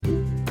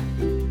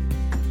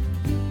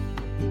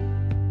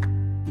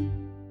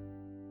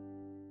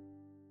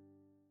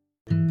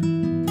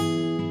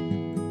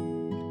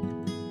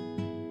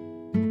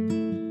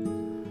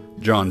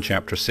John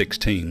chapter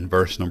 16,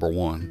 verse number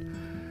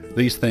 1.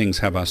 These things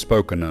have I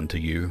spoken unto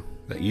you,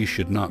 that ye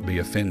should not be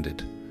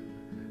offended.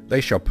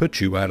 They shall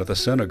put you out of the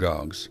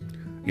synagogues.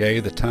 Yea,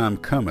 the time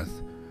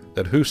cometh,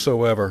 that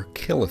whosoever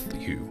killeth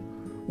you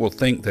will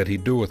think that he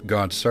doeth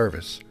God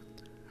service.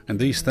 And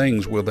these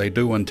things will they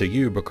do unto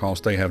you,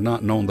 because they have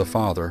not known the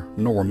Father,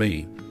 nor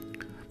me.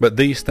 But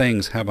these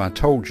things have I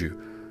told you,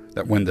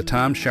 that when the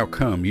time shall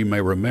come, you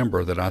may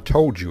remember that I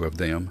told you of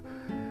them.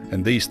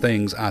 And these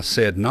things I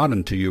said not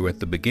unto you at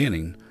the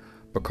beginning,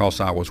 because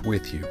I was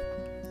with you.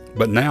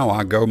 But now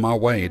I go my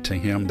way to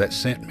him that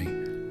sent me.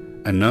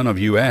 And none of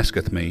you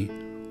asketh me,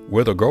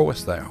 Whither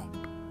goest thou?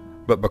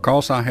 But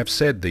because I have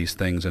said these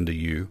things unto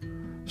you,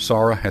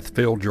 sorrow hath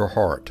filled your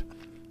heart.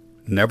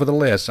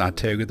 Nevertheless, I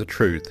tell you the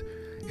truth,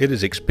 it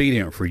is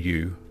expedient for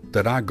you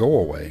that I go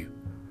away.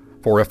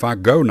 For if I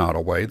go not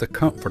away, the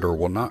Comforter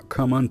will not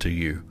come unto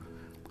you.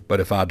 But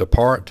if I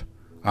depart,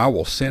 I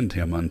will send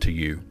him unto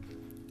you.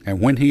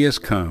 And when he is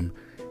come,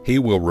 he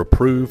will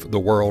reprove the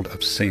world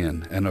of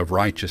sin, and of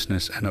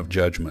righteousness, and of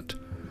judgment.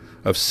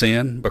 Of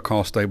sin,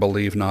 because they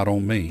believe not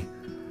on me.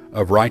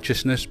 Of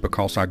righteousness,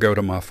 because I go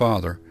to my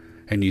Father,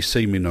 and ye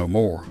see me no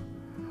more.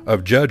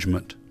 Of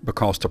judgment,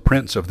 because the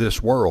prince of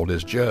this world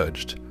is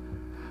judged.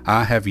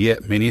 I have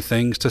yet many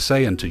things to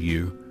say unto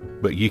you,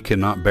 but ye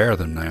cannot bear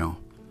them now.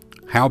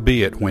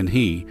 Howbeit, when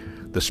he,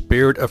 the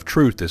Spirit of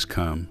truth, is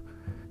come,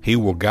 he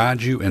will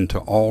guide you into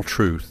all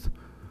truth.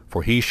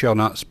 For he shall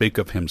not speak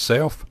of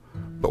himself,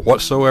 but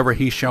whatsoever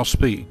he shall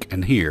speak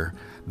and hear,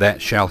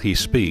 that shall he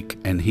speak,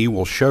 and he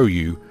will show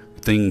you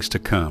things to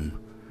come.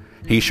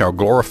 He shall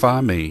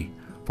glorify me,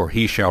 for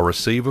he shall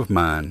receive of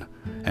mine,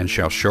 and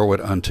shall show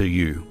it unto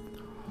you.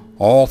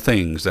 All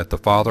things that the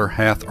Father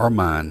hath are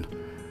mine,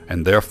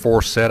 and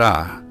therefore said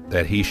I,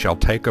 that he shall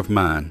take of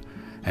mine,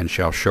 and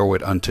shall show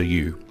it unto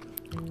you.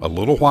 A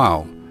little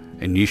while,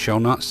 and ye shall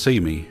not see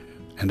me,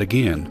 and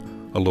again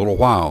a little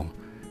while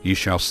ye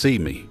shall see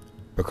me,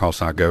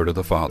 because I go to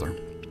the Father.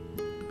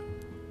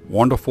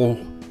 Wonderful,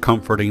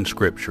 comforting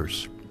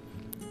scriptures.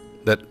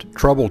 That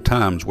troubled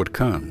times would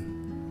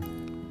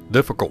come.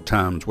 Difficult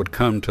times would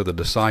come to the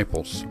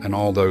disciples and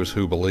all those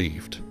who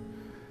believed.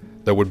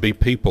 There would be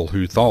people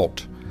who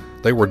thought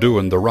they were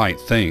doing the right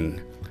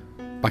thing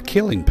by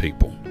killing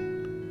people,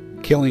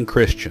 killing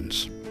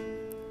Christians.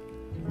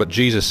 But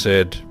Jesus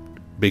said,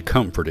 be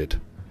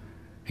comforted.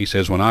 He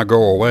says, when I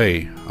go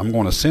away, I'm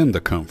going to send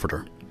the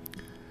Comforter.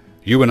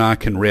 You and I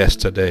can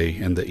rest today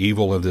in the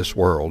evil of this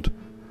world,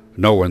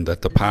 knowing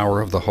that the power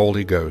of the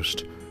Holy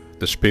Ghost,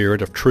 the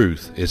Spirit of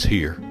truth, is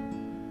here.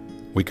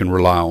 We can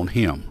rely on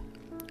Him.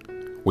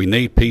 We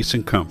need peace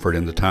and comfort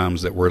in the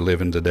times that we're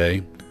living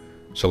today,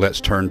 so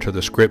let's turn to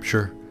the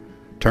Scripture,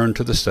 turn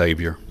to the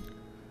Savior,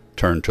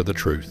 turn to the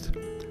truth.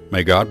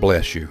 May God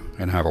bless you,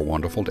 and have a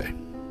wonderful day.